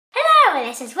Hello,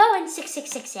 this is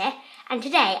Rowan666 here, and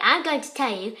today I'm going to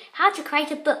tell you how to create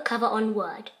a book cover on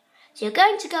Word. So you're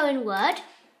going to go in Word,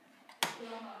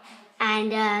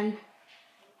 and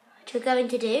what you're going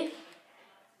to do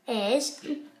is,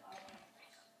 here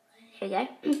we go,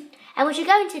 and what you're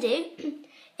going to do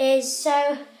is,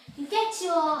 so you get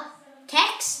your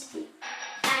text,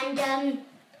 and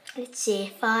let's see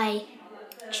if I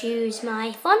choose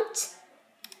my font.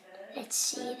 Let's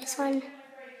see, this one.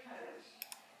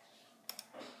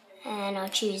 And I'll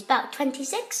choose about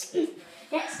 26.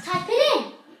 Let's type it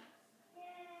in.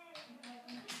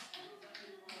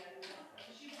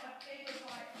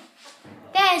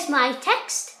 There's my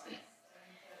text.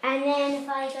 And then if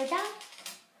I go down.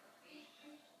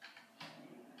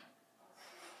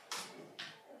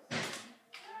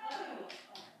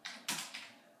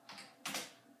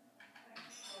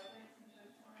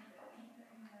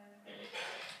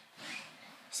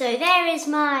 So there is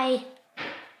my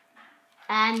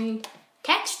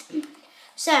text.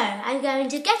 So I'm going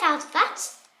to get out of that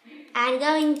and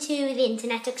go into the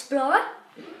Internet Explorer.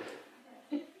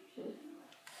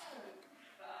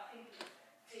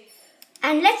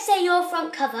 And let's say your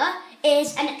front cover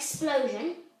is an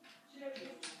explosion.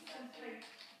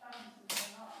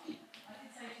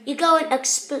 You go and I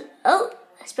spelled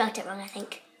it wrong, I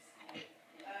think.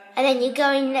 And then you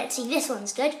go and let's see, this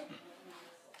one's good.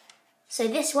 So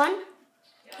this one,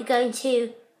 you're going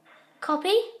to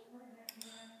copy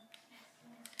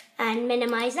and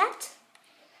minimize that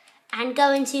and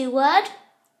go into Word,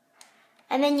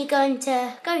 and then you're going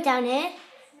to go down here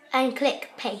and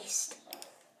click paste.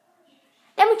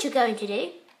 Then what you're going to do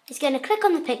is going to click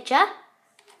on the picture,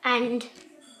 and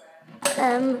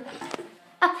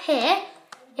up here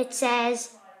it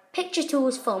says Picture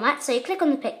Tools Format, so you click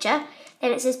on the picture,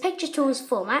 then it says Picture Tools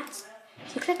Format, so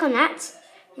you click on that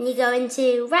and you go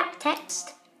into Wrap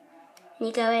Text and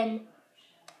you go in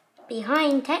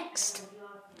Behind Text,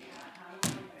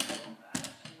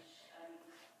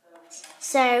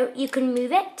 so you can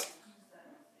move it.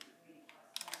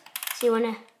 So you want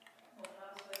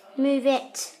to move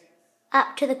it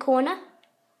up to the corner,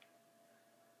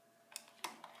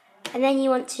 and then you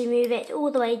want to move it all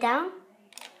the way down.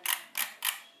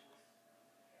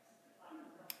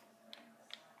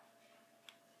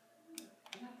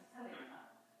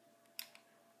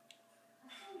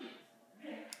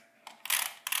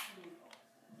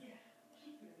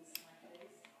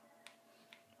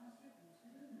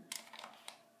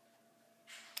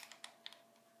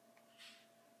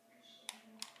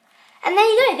 And there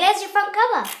you go, there's your front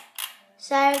cover.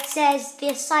 So it says the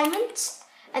assignment,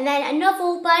 and then a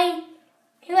novel by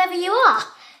whoever you are.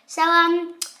 So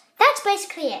that's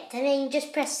basically it. And then you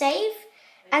just press save,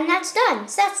 and that's done.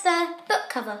 So that's the book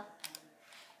cover.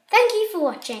 Thank you for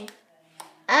watching.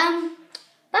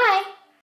 Bye.